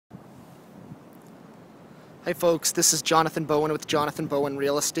Hi folks, this is Jonathan Bowen with Jonathan Bowen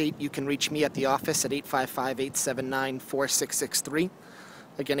Real Estate. You can reach me at the office at 855-879-4663.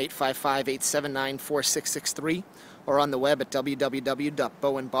 Again, 855-879-4663, or on the web at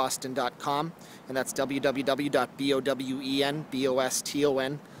www.bowenboston.com, and that's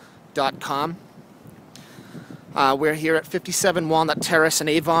www.bowenboston.com. We're here at 57 Walnut Terrace in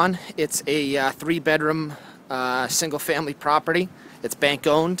Avon. It's a 3-bedroom single-family property. It's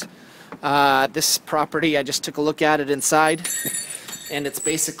bank-owned. This property, I just took a look at it inside, and it's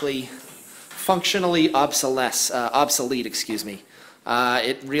basically functionally obsolete, excuse me.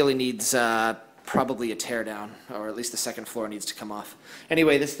 It really needs probably a tear down, or at least the second floor needs to come off.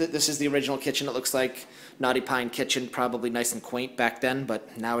 Anyway, this is the original kitchen. It looks like Knotty Pine kitchen, probably nice and quaint back then,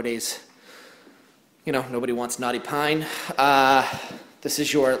 but nowadays, you know, nobody wants Knotty Pine. This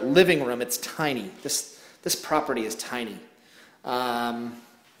is your living room. It's tiny. This property is tiny.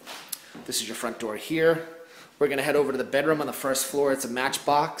 This is your front door here. We're going to head over to the bedroom on the first floor. It's a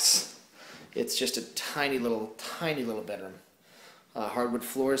matchbox. It's just a tiny little bedroom. Hardwood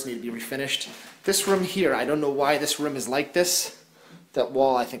floors need to be refinished. This room here, I don't know why this room is like this. That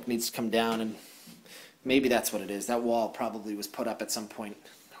wall, I think, needs to come down, and maybe that's what it is. That wall probably was put up at some point.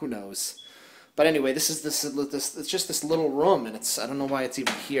 Who knows? But anyway, it's just this little room, and I don't know why it's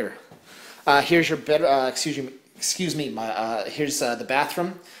even here. Here's your bed. Excuse me. Here's the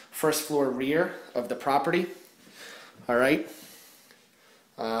bathroom. First floor rear of the property. All right.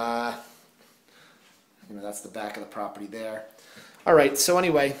 That's the back of the property there. All right. So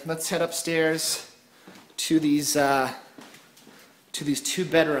anyway, let's head upstairs to these 2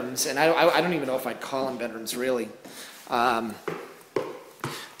 bedrooms, and I don't even know if I'd call them bedrooms really. The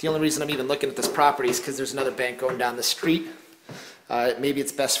only reason I'm even looking at this property is because there's another bank going down the street. Maybe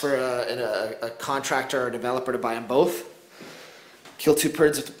it's best for a contractor or a developer to buy them both. Kill two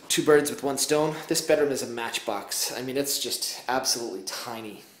birds with one stone. This bedroom is a matchbox. I mean, it's just absolutely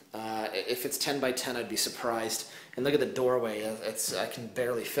tiny. If it's 10 by 10, I'd be surprised. And look at the doorway. I can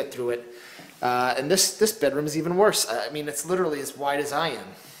barely fit through it. And this bedroom is even worse. I mean, it's literally as wide as I am.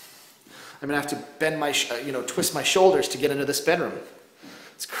 I'm gonna have to bend my, twist my shoulders to get into this bedroom.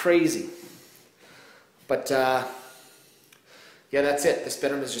 It's crazy. But yeah, that's it. This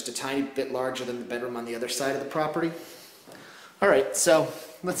bedroom is just a tiny bit larger than the bedroom on the other side of the property. All right, so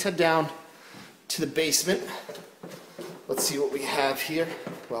let's head down to the basement. Let's see what we have here.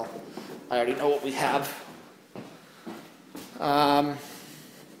 Well, I already know what we have. All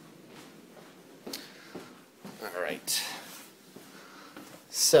right.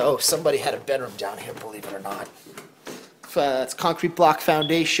 So somebody had a bedroom down here, believe it or not. It's concrete block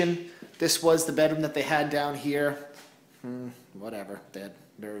foundation. This was the bedroom that they had down here. Whatever, they had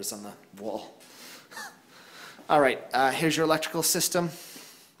mirrors on the wall. All right, here's your electrical system.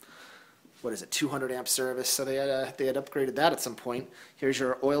 What is it, 200 amp service? So they had upgraded that at some point. Here's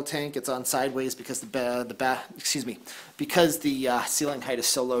your oil tank. It's on sideways because because the ceiling height is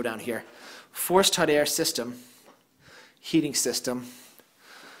so low down here. Forced hot air system, heating system,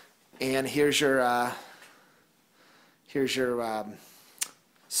 and here's your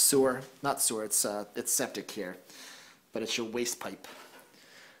sewer. Not sewer. It's septic here, but it's your waste pipe.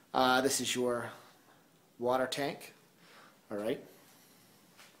 This is your water tank. All right.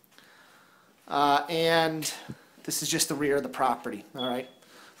 And this is just the rear of the property. All right.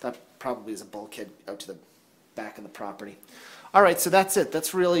 That probably is a bulkhead out to the back of the property. All right, so that's it.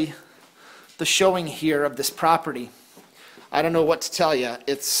 That's really the showing here of this property. I don't know what to tell you.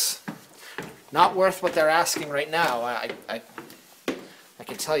 It's not worth what they're asking right now. I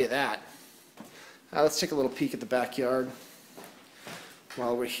can tell you that. Let's take a little peek at the backyard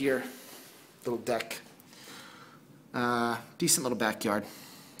while we're here. Little deck. Decent little backyard.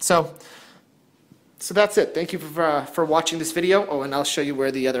 So that's it. Thank you for watching this video. Oh, and I'll show you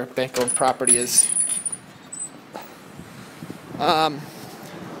where the other bank-owned property is. That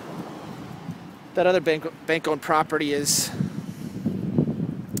other bank-owned property is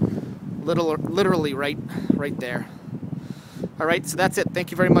literally right there. All right, so that's it.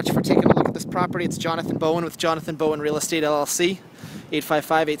 Thank you very much for taking a look at this property. It's Jonathan Bowen with Jonathan Bowen Real Estate LLC.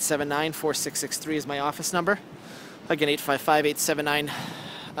 855-879-4663 is my office number. Again,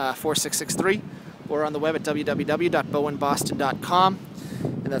 855-879-4663, or on the web at www.bowenboston.com,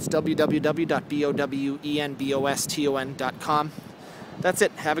 and that's www.bowenboston.com. That's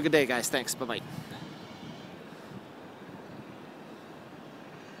it. Have a good day, guys. Thanks. Bye-bye.